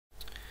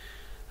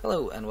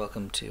Hello and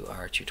welcome to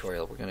our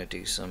tutorial. We're going to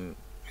do some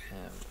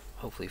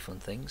hopefully fun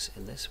things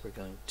in this. We're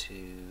going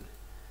to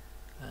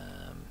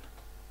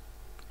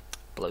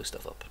blow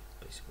stuff up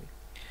basically.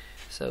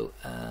 So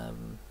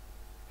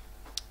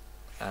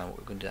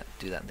we're going to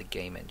do that in the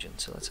game engine.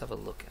 So let's have a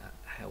look at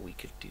how we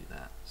could do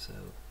that. So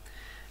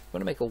we're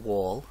going to make a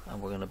wall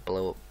and we're going to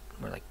blow up,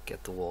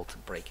 get the wall to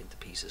break into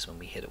pieces when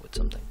we hit it with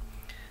something.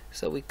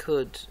 So we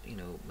could,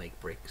 make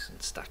bricks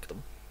and stack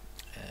them.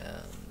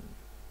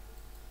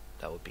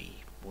 That would be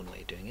one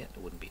way of doing it.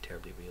 It wouldn't be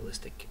terribly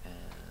realistic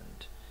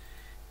and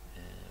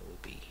it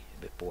would be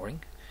a bit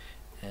boring.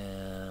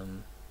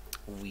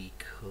 We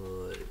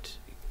could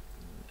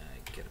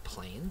get a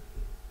plane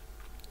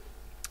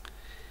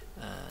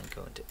and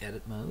go into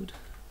edit mode,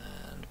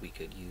 and we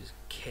could use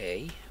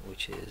K,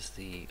 which is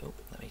the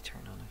let me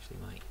turn on actually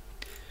my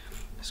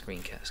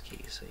screencast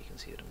key so you can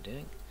see what I'm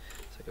doing.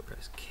 So I could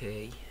press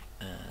K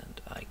and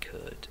I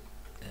could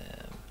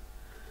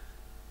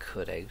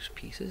cut out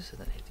pieces and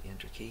then hit the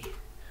enter key,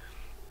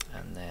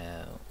 and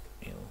now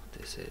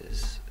this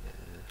is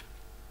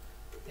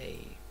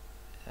a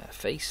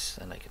face,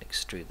 and I can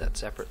extrude that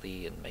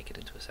separately and make it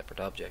into a separate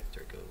object,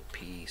 or go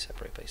P,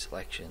 separate by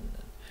selection,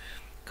 and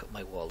cut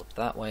my wall up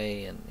that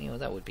way, and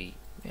that would be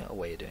a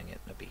way of doing it.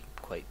 It'd be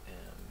quite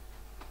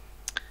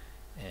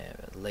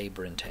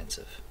labor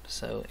intensive.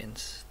 So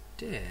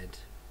instead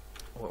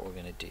what we're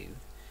going to do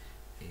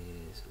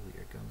is we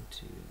are going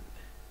to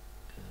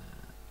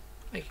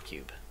make a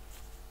cube.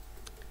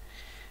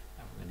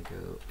 And we're going to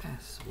go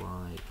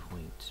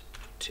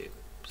SY.2,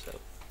 so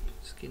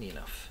skinny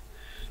enough.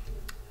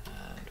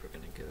 And we're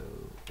going to go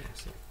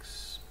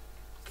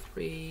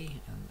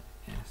SX3 and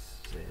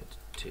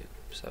SZ2,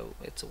 so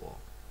it's a wall.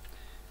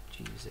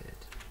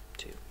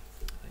 GZ2.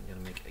 I'm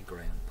going to make a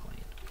ground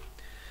plane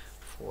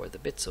for the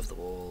bits of the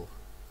wall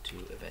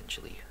to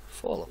eventually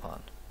fall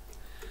upon.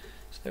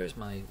 So there's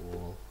my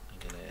wall. I'm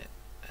going to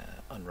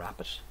unwrap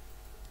it.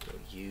 Go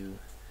U,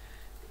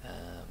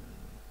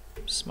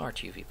 Smart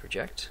UV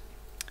Project,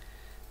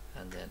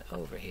 and then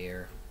over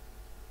here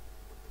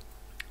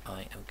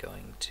I am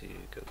going to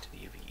go to the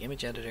UV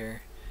image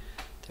editor.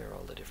 There are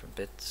all the different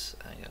bits.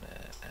 I'm going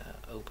to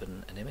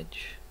open an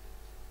image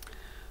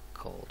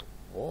called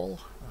wall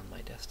on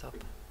my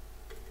desktop,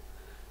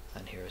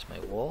 and here's my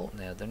wall.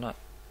 Now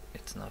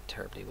it's not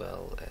terribly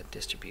well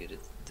distributed,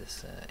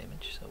 this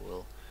image, so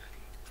we'll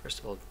first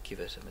of all give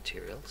it a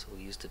material. So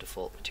we'll use the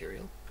default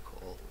material,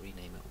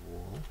 rename it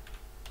wall,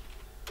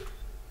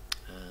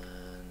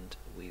 and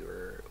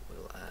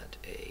we'll add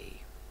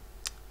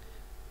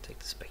take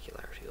the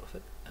specularity off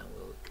it, and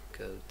we'll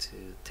go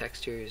to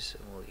textures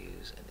and we'll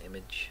use an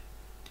image.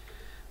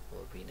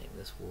 We'll rename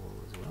this wall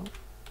as well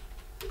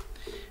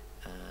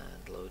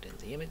and load in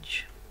the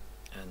image,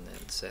 and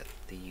then set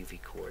the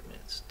UV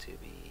coordinates to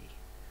be,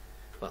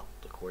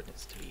 the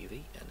coordinates to be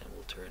UV, and then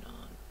we'll turn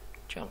on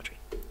geometry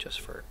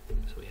so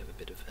we have a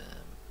bit of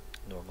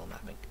normal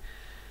mapping.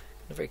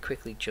 I'm going to very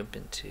quickly jump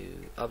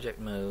into object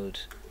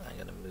mode. I'm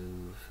going to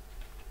move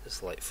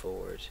this light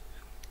forward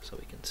so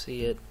we can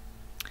see it,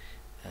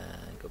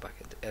 and go back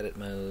into edit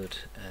mode,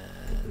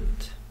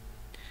 and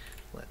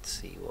let's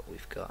see what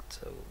we've got.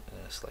 So I'm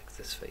going to select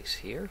this face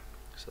here,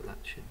 so that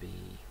should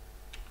be,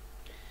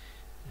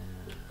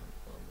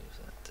 we'll move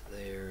that to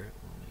there,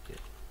 we'll make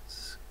it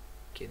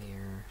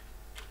skinnier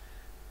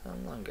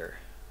and longer,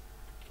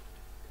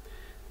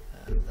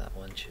 and that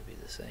one should be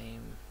the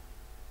same.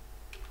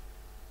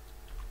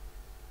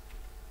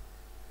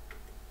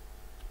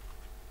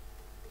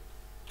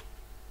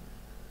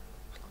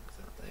 Plonk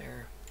that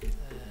there,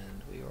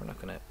 and we are not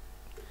going to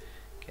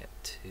get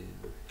to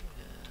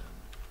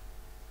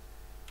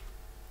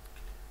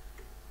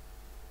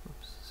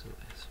so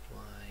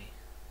SY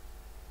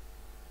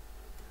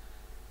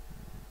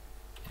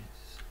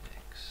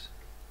SX.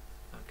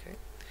 Okay,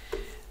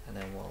 and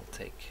then we'll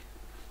take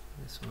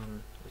this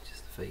one, which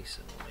is the face,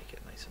 and we'll make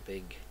it nice and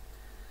big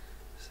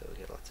so we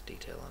get lots of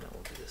detail on it.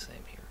 We'll do the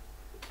same here.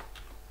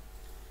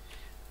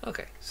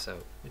 Okay,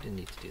 so we didn't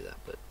need to do that,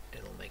 but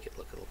it'll make it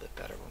look a little bit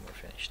better when we're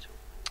finished.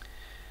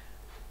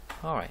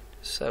 Alright,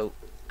 so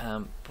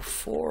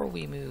before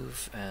we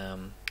move,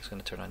 I'm just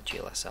going to turn on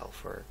GLSL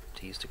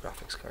to use the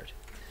graphics card.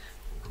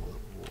 Call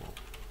it wall.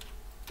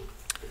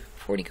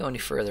 Before we go any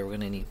further, we're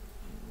going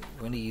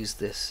to use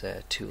this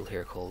tool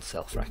here called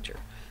Cell Fracture.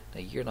 Now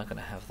you're not going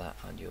to have that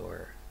on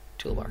your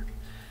toolbar.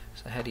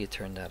 So how do you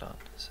turn that on?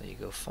 So you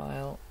go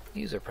File,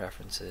 User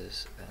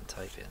Preferences, and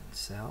type in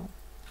Cell.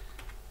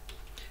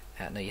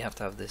 Now you have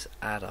to have this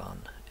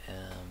add-on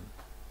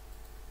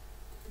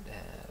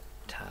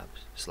tab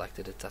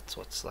selected. That's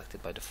what's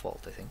selected by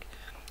default, I think.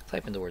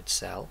 Type in the word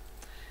cell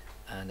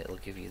and it'll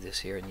give you this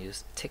here, and you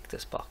just tick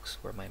this box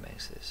where my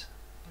mouse is.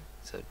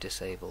 So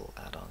disable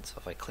add-on. So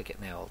if I click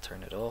it now, I'll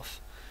turn it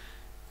off.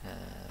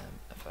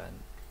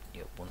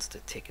 Once the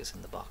tick is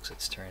in the box,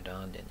 it's turned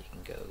on, then you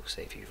can go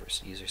save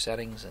user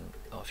settings and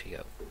off you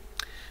go.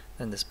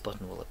 Then this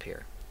button will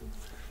appear.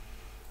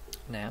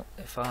 Now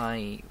if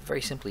I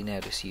very simply now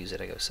just use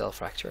it, I go Cell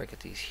Fracture, I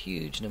get these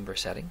huge number of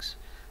settings.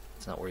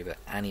 Let's not worry about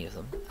any of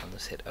them, and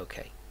just hit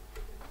OK.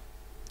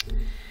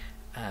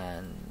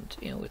 and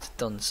you know it's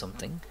done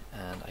something,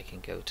 and I can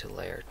go to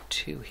layer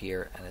 2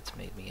 here, and it's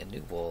made me a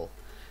new wall,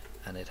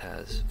 and it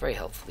has very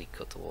helpfully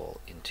cut the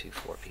wall into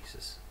 4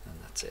 pieces, and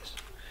that's it.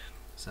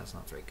 So that's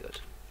not very good.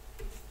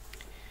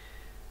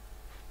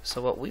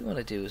 So what we want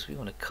to do is we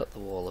want to cut the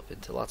wall up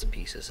into lots of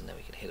pieces, and then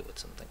we can hit it with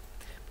something.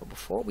 But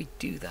before we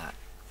do that,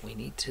 we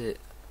need to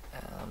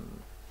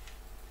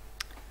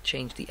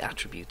change the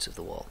attributes of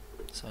the wall.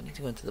 So I need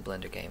to go into the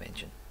Blender game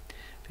engine,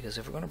 because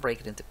if we're going to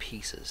break it into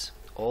pieces,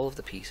 all of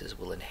the pieces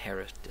will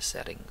inherit the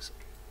settings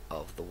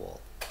of the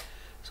wall.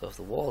 So if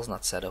the wall is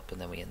not set up and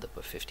then we end up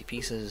with 50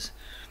 pieces,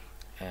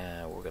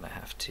 we're going to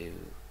have to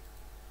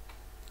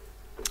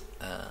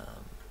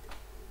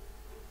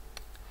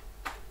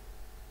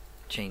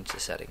change the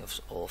setting of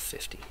all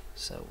 50.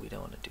 So we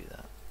don't want to do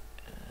that.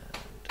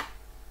 And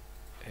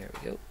here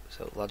we go.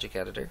 So logic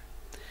editor.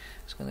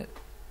 It's going to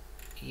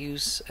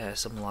use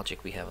some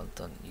logic we haven't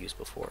used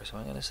before. So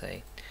I'm going to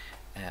say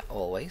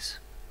always.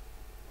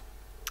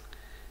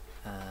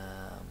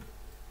 I'm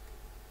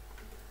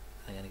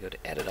going to go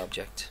to edit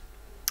object,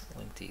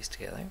 link these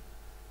together. I'm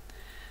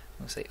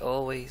going to say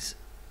always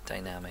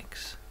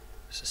dynamics,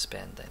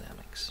 suspend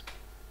dynamics.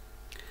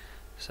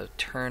 So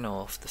turn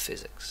off the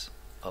physics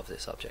of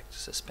this object,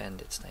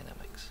 suspend its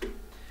dynamics.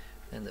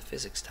 Then the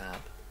physics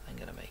tab, I'm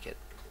going to make it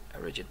a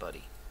rigid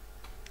body.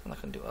 I'm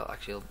not going to do,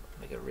 actually I'll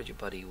make it a rigid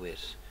body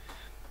with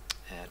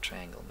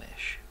triangle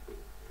mesh,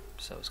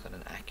 so it's got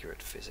an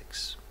accurate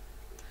physics.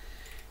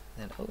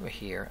 Then over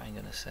here I'm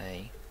going to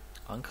say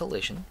on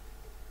collision,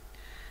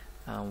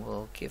 and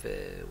we'll give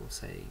it, we'll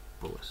say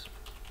bullet.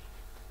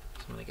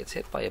 So when it gets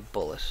hit by a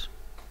bullet,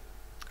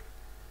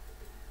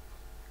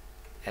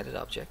 edit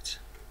object,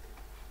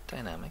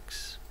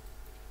 dynamics,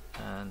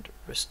 and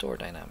restore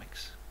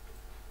dynamics.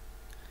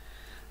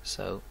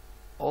 So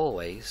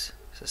always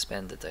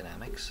suspend the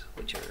dynamics,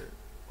 which are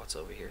what's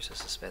over here, so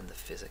suspend the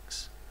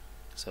physics.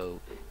 So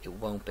it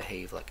won't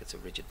behave like it's a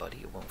rigid body,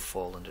 it won't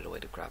fall under the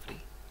weight of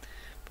gravity.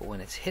 But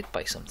when it's hit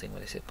by something,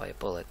 when it's hit by a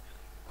bullet,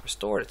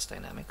 restore its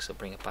dynamics, so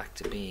bring it back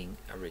to being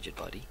a rigid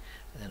body,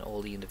 and then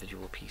all the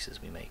individual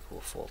pieces we make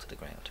will fall to the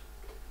ground.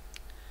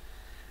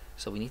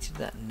 So we need to do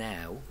that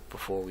now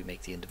before we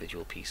make the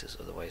individual pieces,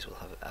 otherwise we'll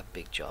have a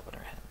big job on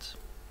our hands.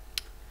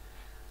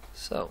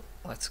 So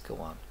let's go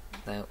on.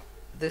 Now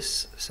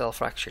this cell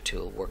fracture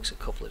tool works a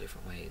couple of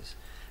different ways,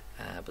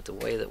 but the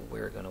way that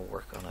we're going to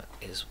work on it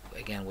is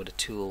again with a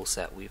tool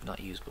set we've not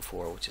used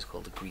before, which is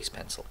called the grease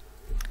pencil.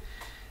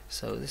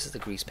 So this is the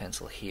grease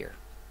pencil here.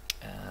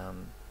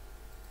 And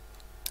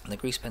the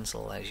grease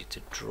pencil allows you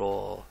to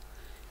draw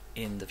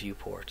in the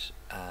viewport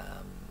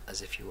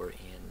as if you were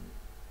in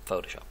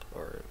Photoshop,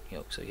 or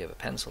so you have a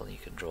pencil and you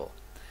can draw.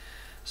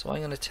 So I'm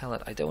going to tell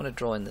it I don't want to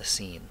draw in the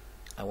scene,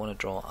 I want to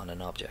draw on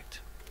an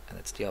object, and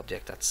it's the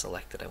object that's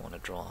selected I want to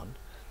draw on,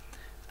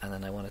 and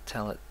then I want to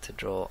tell it to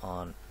draw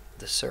on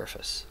the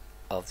surface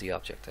of the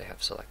object I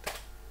have selected.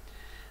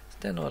 So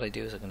then what I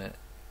do is I'm going to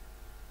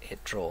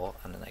hit draw,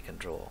 and then I can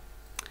draw.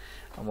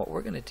 And what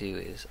we're going to do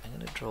is I'm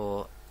going to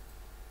draw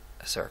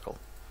a circle,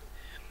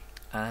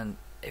 and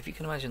if you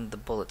can imagine the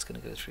bullet's going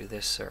to go through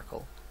this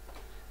circle,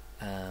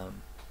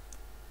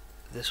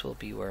 this will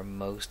be where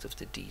most of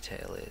the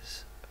detail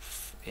is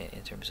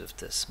in terms of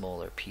the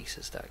smaller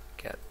pieces that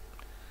get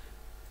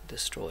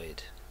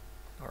destroyed,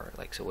 or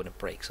so when it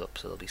breaks up,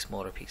 so there'll be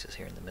smaller pieces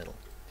here in the middle.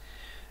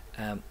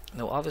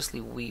 Now obviously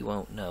we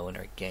won't know in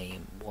our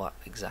game what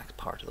exact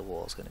part of the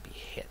wall is going to be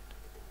hit,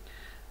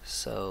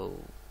 so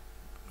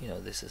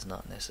this is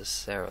not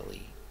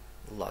necessarily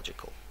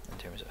logical in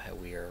terms of how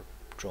we are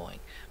drawing,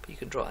 but you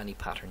can draw any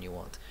pattern you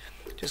want.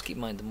 Just keep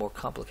in mind, the more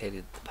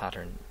complicated the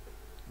pattern,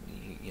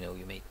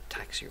 you may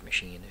tax your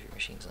machine if your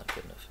machine's not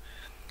good enough.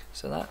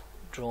 So that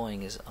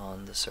drawing is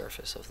on the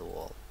surface of the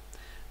wall.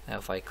 Now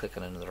if I click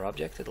on another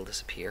object, it'll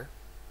disappear,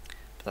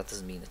 but that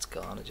doesn't mean it's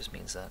gone. It just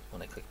means that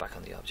when I click back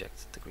on the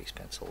object, the grease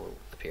pencil will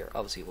appear.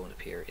 Obviously it won't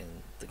appear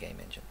in the game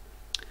engine,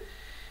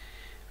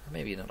 or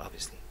maybe not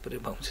obviously, but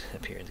it won't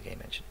appear in the game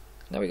engine.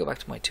 Now we go back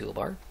to my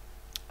toolbar,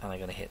 and I'm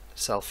going to hit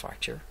cell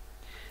fracture.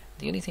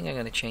 The only thing I'm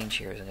going to change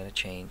here is I'm going to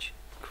change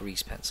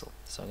grease pencil.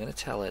 So I'm going to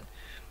tell it,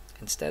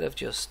 instead of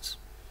just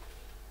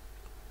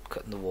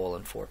cutting the wall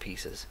in 4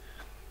 pieces,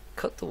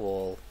 cut the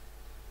wall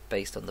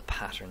based on the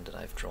pattern that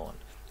I've drawn,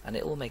 and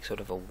it will make sort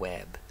of a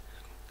web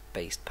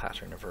based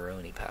pattern, a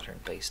Voronoi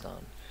pattern based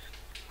on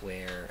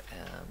where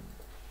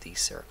these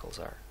circles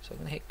are. So I'm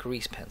going to hit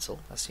grease pencil,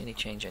 that's the only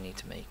change I need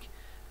to make,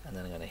 and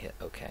then I'm going to hit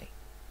OK.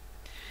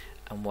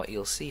 And what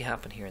you'll see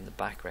happen here in the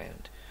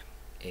background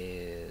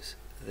is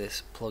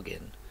this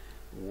plugin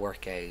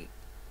work out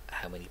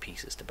how many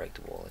pieces to break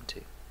the wall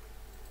into.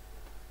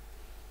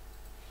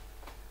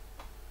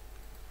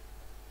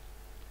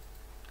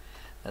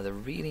 Now the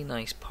really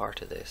nice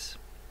part of this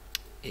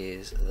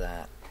is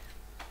that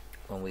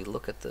when we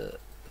look at the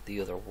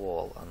other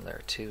wall on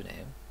layer 2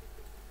 now,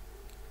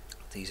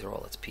 these are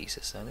all its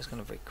pieces. So I'm just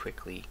going to very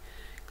quickly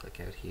click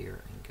out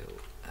here and go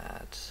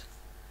add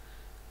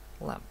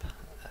lamp,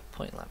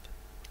 point lamp.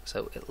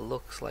 So it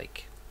looks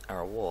like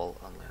our wall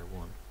on layer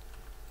 1.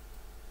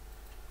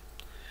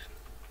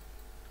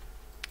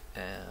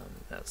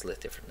 Now it's lit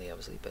differently,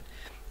 obviously, but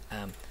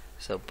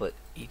but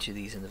each of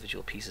these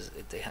individual pieces,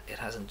 it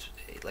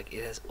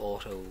has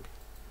auto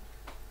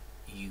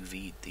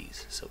UV'd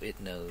these, so it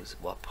knows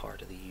what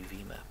part of the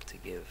UV map to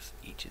give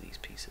each of these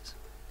pieces.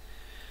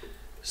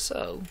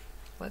 So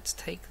let's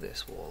take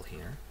this wall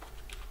here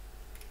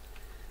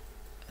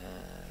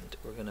and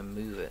we're going to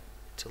move it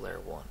to layer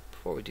 1.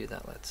 Before we do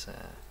that, let's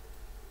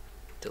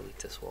delete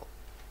this wall.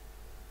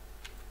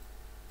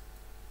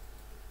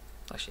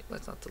 Actually,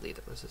 let's not delete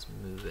it, let's just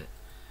move it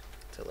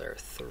to layer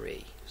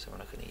 3, so we're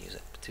not going to use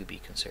it, to be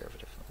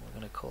conservative. We're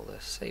going to call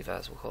this, save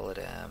as, we'll call it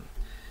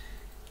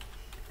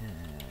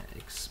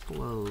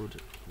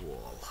explode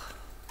wall,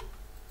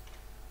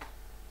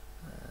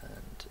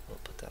 and we'll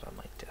put that on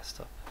my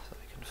desktop so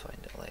we can find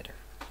it later.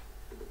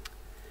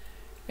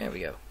 There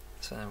we go.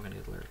 So now we're going to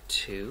go to layer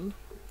 2.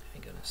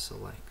 I'm going to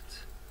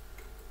select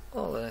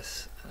all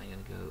this, and I'm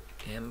going to go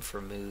M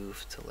for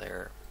move to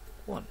layer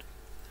 1.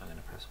 I'm going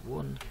to press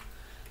 1,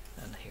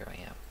 and here I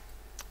am.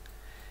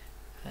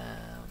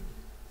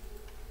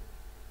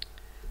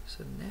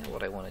 So now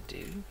what I want to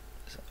do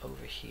is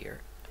over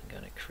here I'm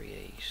going to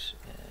create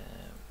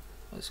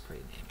let's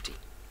create an empty,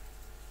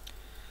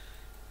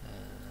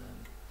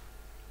 and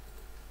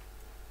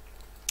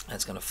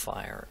it's going to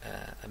fire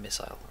a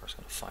missile, or it's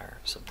going to fire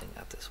something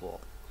at this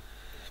wall.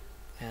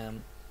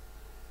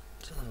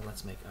 So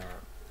let's make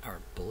our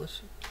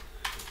bullet.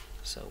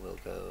 So we'll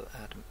go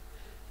add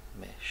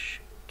mesh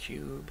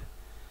cube,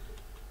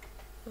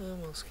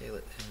 and we'll scale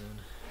it down.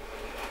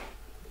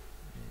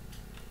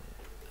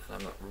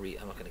 And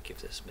I'm not going to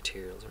give this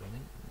materials or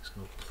anything. I'm just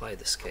going to apply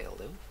the scale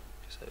though.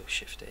 So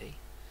Shift A,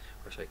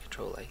 or sorry,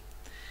 Control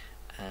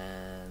A,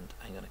 and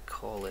I'm going to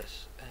call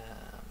it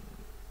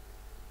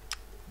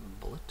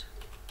bullet.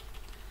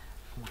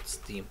 What's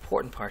the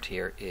important part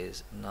here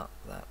is not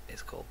that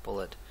it's called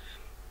bullet,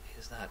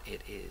 is that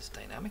it is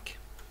dynamic,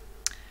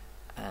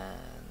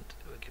 and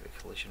we'll give it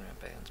collision around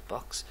bounds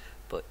box.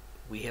 But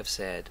we have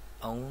said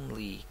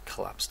only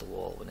collapse the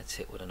wall when it's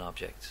hit with an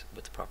object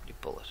with the property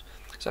bullet.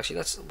 So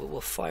actually,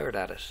 we'll fire it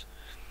at it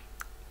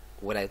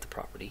without the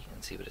property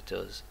and see what it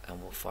does,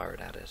 and we'll fire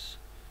it at it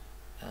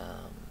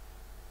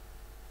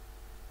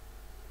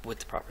with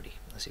the property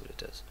and see what it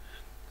does.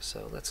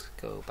 So let's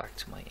go back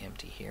to my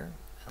empty here,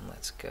 and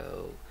let's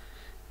go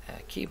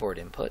keyboard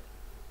input.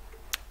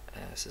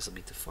 So this will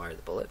be to fire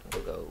the bullet.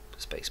 We'll go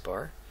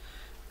spacebar,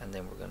 and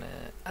then we're going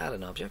to add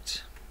an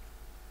object.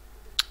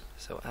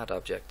 So add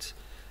object,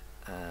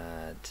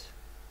 add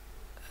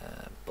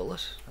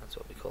bullet. That's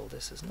what we call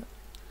this, isn't it?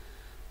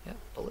 Yeah,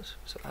 bullet.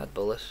 So add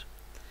bullet,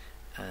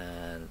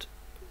 and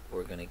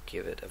we're going to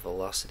give it a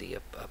velocity,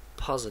 a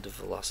positive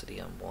velocity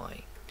on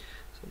Y.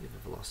 So we'll give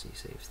it velocity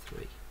save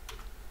 3,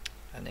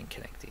 and then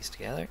connect these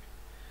together,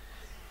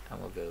 and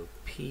we'll go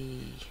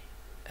P.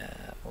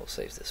 We'll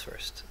save this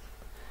first.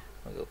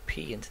 We'll go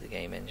P into the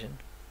game engine,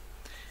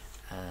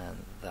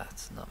 and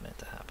that's not meant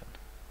to happen.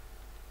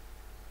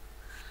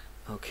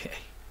 Okay,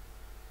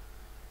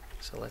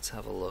 so let's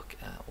have a look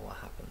at what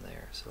happened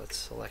there. So let's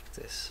select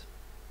this.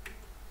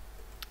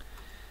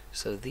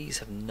 So these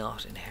have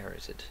not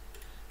inherited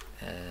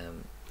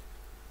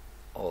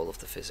all of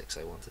the physics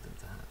I wanted them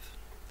to have.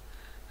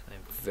 So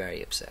I'm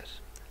very upset.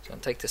 So I'm going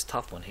to take this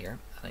top one here,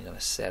 and I'm going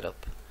to set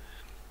up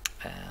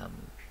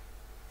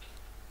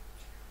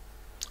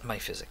my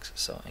physics.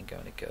 So I'm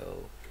going to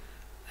go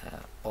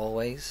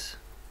always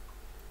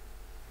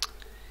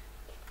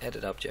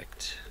edit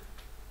object,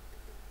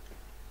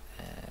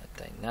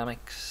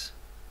 dynamics,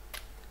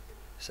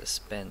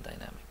 suspend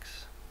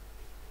dynamics.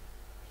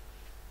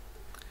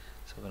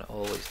 So we're going to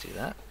always do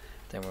that.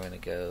 Then we're going to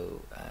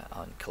go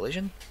on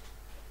collision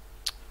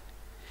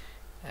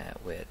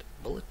with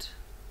bullet.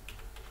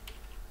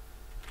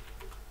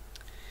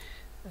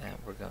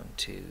 We're going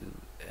to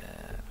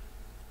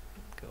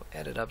go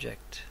edit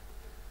object,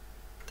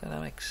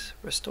 dynamics,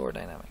 restore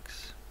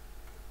dynamics.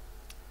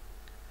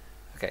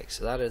 Okay,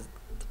 so that is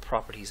the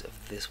properties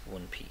of this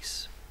one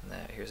piece.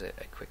 Now here's a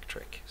quick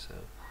trick. So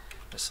I'm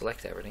going to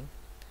select everything,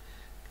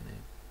 I'm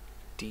going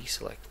to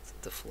deselect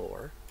the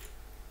floor,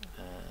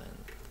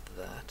 and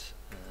that,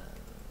 and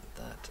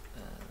that,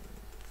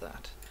 and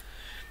that.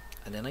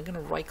 And then I'm going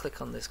to right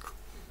click on this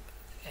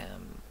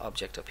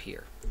object up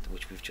here,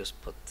 which we've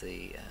just put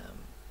the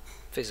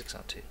physics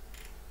onto.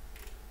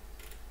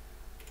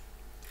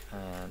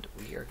 And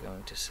we are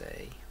going to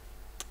say,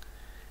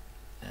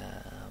 I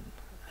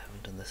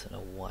haven't done this in a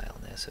while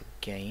now, so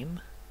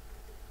game,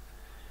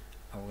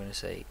 and we're going to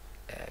say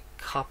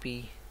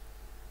copy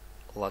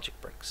logic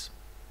bricks.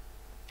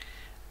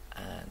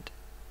 And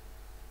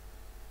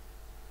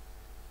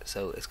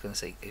so it's going to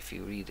say, if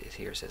you read it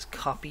here, it says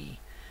copy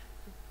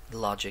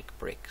logic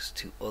bricks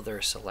to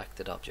other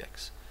selected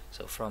objects.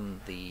 So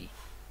from the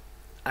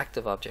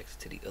active object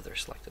to the other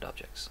selected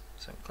objects.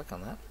 So click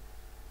on that,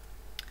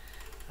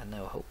 and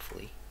now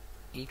hopefully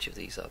each of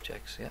these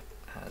objects,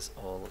 has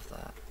all of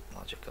that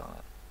logic on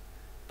it,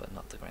 but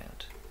not the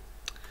ground.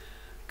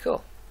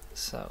 Cool.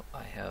 So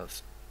I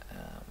have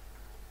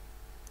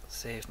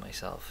saved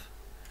myself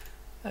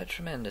a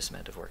tremendous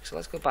amount of work. So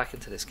let's go back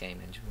into this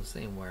game engine. We'll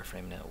stay in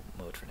wireframe now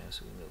mode for now.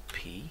 So we move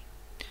P,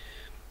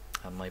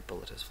 and my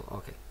bullet is full.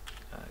 Okay,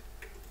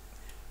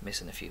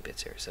 missing a few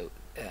bits here. So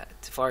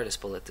to fire this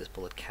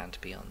bullet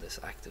can't be on this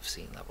active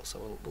scene level.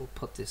 So we'll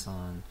put this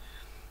on.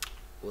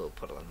 We'll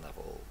put it on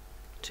level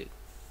 2,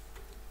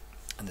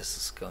 and this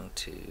is going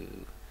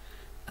to.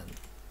 And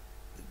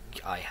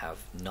I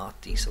have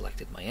not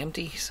deselected my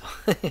empty, so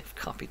I've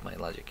copied my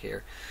logic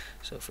here.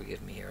 So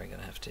forgive me here. I'm going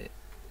to have to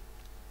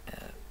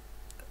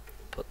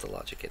put the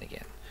logic in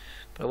again.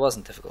 But it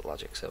wasn't difficult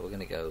logic, so we're going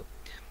to go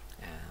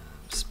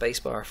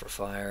spacebar for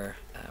fire.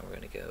 We're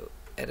going to go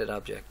edit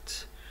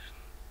object,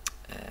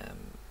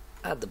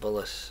 add the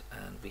bullet,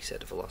 and we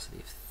set a velocity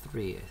of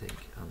 3, I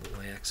think, on the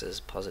y-axis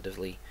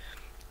positively,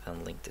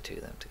 and link the two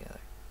of them together.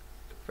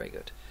 Very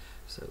good.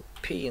 So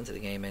P into the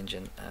game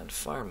engine and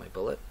fire my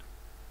bullet.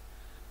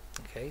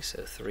 Okay,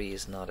 so 3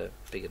 is not a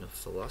big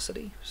enough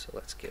velocity, so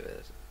let's give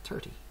it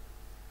 30.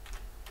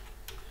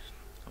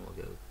 And we'll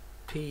go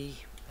P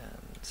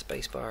and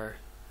spacebar,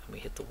 and we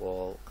hit the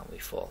wall and we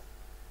fall.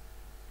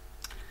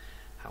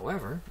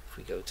 However, if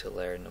we go to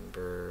layer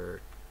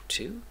number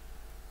 2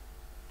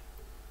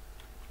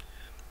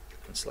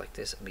 and select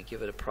this, and we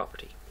give it a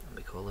property, and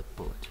we call it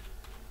bullet.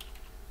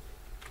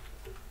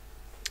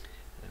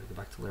 And then we go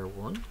back to layer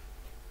 1, and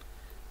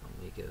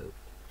we go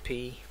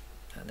P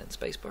and then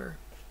spacebar.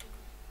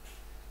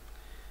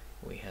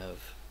 We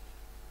have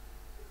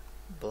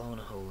blown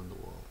a hole in the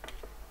wall.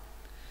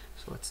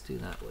 So let's do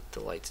that with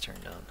the lights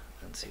turned on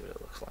and see what it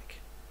looks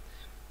like.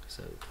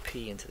 So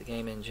P into the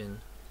game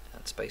engine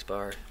and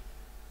spacebar.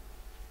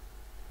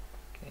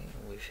 Okay,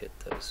 and we've hit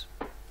those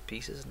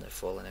pieces and they've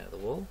fallen out of the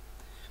wall.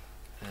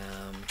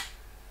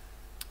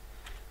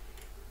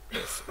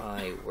 If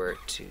I were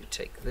to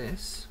take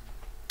this,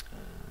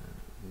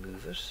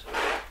 move it,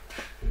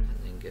 and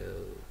then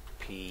go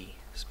P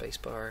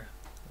spacebar,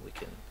 we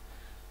can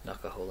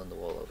knock a hole in the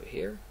wall over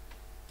here.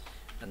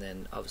 And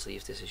then obviously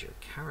if this is your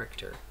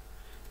character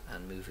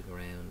and moving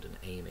around and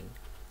aiming,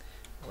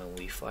 when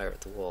we fire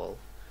at the wall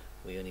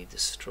we only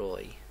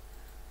destroy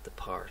the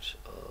part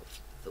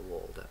of the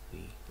wall that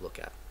we look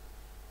at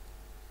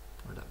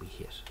or that we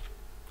hit.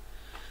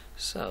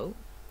 So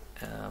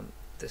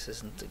this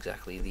isn't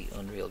exactly the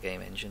Unreal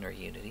game engine or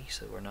Unity,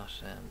 so we're not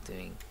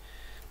doing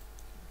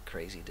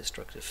crazy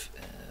destructive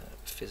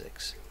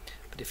physics.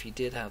 But if you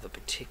did have a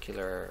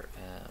particular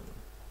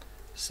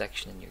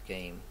section in your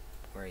game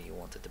where you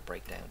wanted to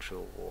break down through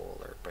a wall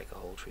or break a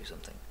hole through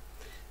something,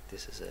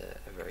 this is a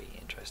very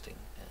interesting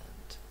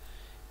and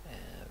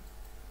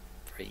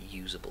very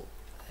usable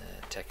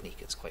technique.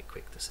 It's quite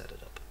quick to set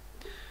it up.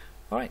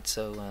 Alright,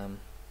 so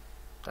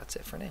that's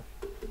it for now.